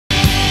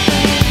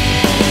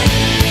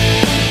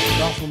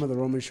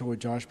Roman Show with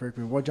Josh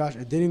Burkman. Well, Josh,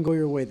 it didn't go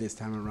your way this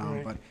time around,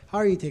 Right. but how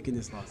are you taking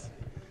this loss?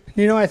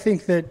 You know, I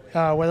think that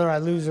whether I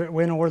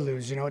win or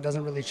lose, you know, it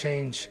doesn't really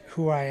change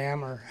who I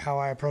am or how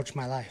I approach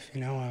my life.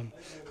 You know,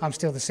 I'm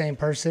still the same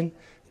person,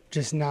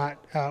 just not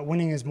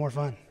winning is more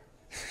fun.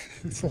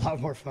 It's a lot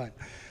more fun,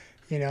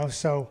 you know.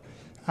 So,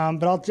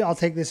 but I'll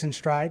take this in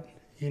stride.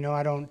 You know,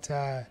 I don't.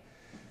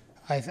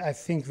 I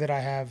think that I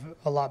have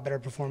a lot better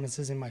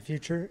performances in my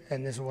future,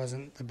 and this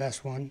wasn't the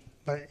best one.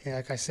 But you know,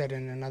 like I said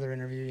in another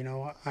interview, you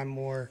know, I'm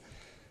more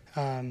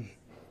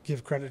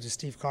give credit to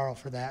Steve Carl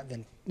for that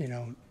than, you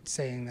know,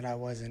 saying that I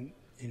wasn't,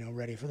 you know,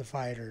 ready for the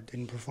fight or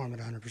didn't perform at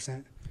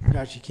 100%.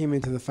 Josh, you came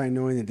into the fight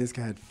knowing that this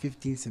guy had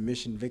 15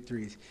 submission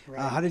victories. Right.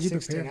 How did you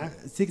 16, prepare?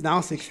 huh? Now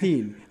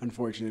 16,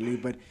 unfortunately.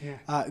 But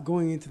Yeah.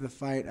 going into the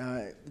fight,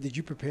 did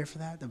you prepare for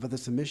that, for the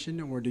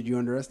submission, or did you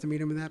underestimate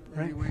him in that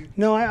way?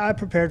 No, I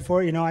prepared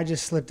for it. You know, I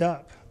just slipped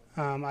up.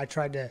 I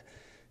tried to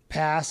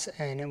pass,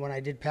 and when I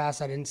did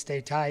pass, I didn't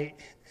stay tight.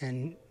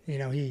 And, you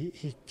know,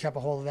 he kept a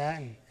hold of that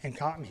and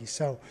caught me.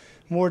 So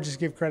more just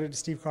give credit to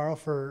Steve Carl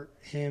for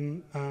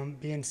him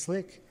being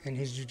slick in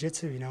his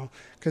jiu-jitsu, you know,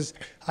 because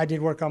I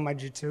did work on my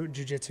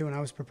jiu-jitsu and I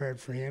was prepared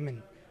for him.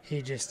 And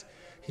he just,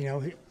 you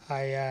know,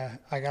 I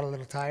got a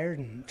little tired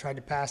and tried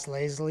to pass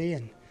lazily.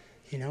 And,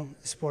 you know,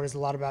 the sport is a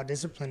lot about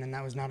discipline, and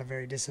that was not a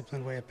very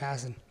disciplined way of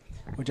passing.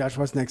 Well, Josh,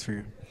 what's next for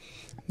you?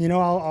 You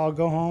know, I'll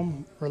go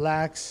home,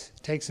 relax,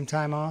 take some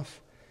time off,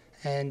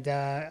 and,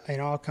 you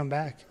know, I'll come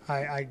back.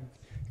 I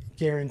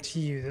guarantee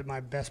you that my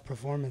best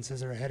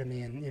performances are ahead of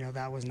me, and, you know,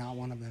 that was not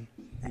one of them.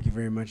 Thank you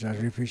very much, Josh.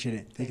 We appreciate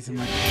it. Thank you so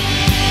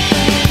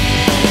much.